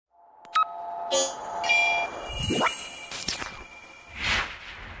You're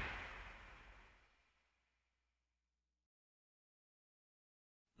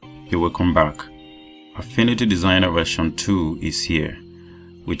welcome back. Affinity Designer version 2 is here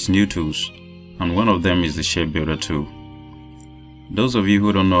with new tools, and one of them is the Shape Builder tool. Those of you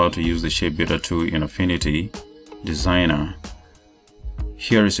who don't know how to use the Shape Builder tool in Affinity Designer,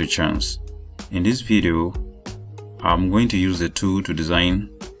 here is your chance. In this video, I'm going to use the tool to design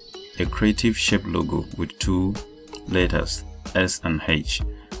a creative shape logo with two letters S and H,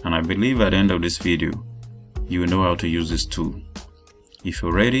 and I believe at the end of this video you will know how to use this tool. If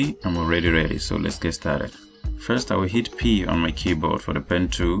you're ready, I'm already ready, so let's get started. First, I will hit P on my keyboard for the pen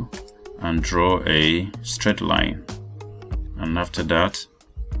tool and draw a straight line, and after that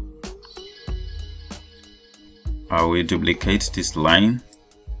I will duplicate this line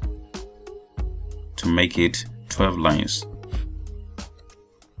to make it 12 lines.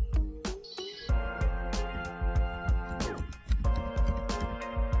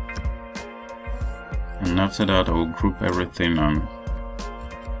 And after that I will group everything and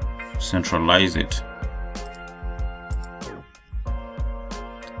centralize it.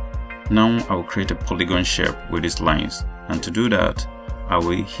 Now I will create a polygon shape with these lines, and to do that I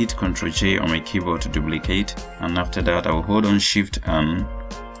will hit Ctrl J on my keyboard to duplicate, and after that I will hold on Shift and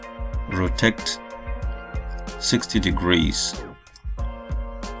rotate 60 degrees,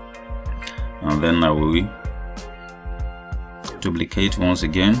 and then I will duplicate once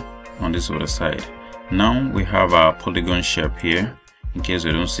again on this other side. Now we have our polygon shape here. In case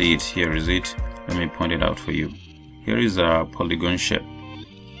you don't see it, here is it. Let me point it out for you. Here is our polygon shape.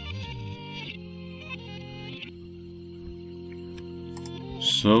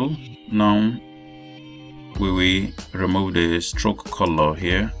 So now we will remove the stroke color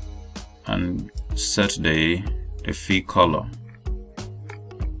here and set the fill color.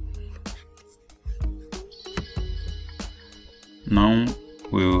 Now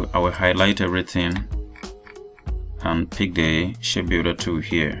I will highlight everything and pick the Shape Builder tool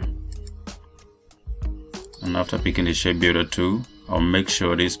here. And after picking the Shape Builder tool, I'll make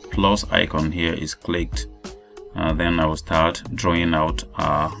sure this plus icon here is clicked, and then I will start drawing out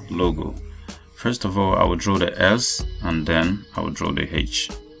our logo. First of all, I will draw the S, and then I will draw the H.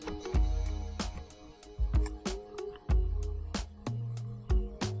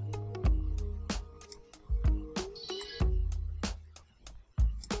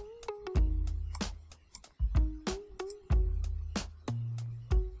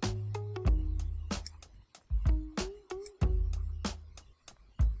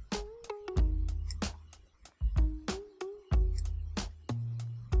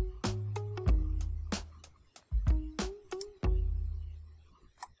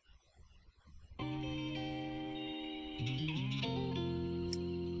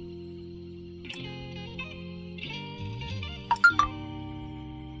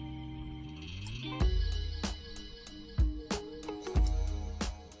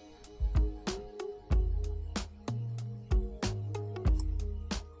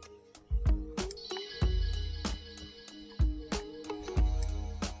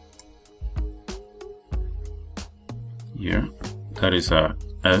 Here, that is a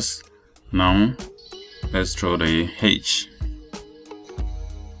S. Now let's draw the H.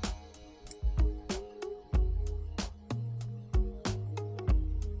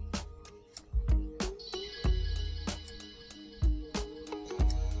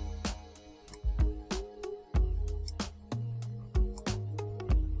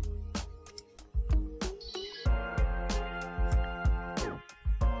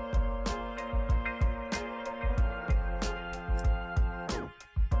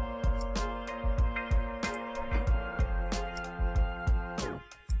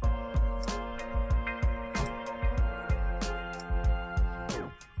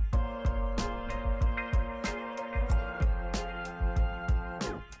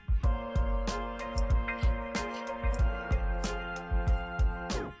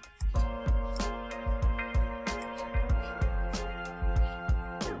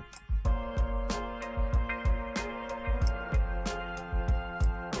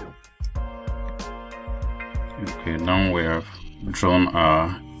 Okay, now we have drawn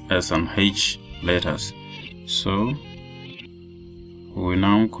our S and H letters, so we will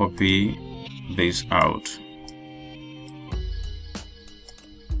now copy this out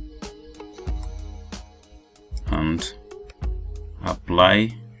and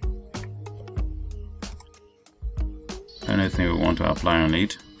apply anything we want to apply on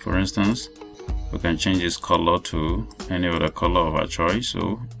it. For instance, we can change this color to any other color of our choice,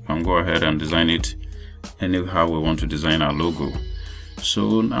 so we can go ahead and design it anyhow we want to design our logo.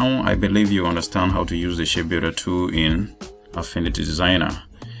 So now I believe you understand how to use the Shape Builder tool in Affinity Designer.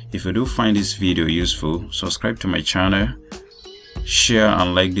 If you do find this video useful, subscribe to my channel, share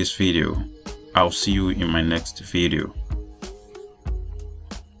and like this video. I'll see you in my next video.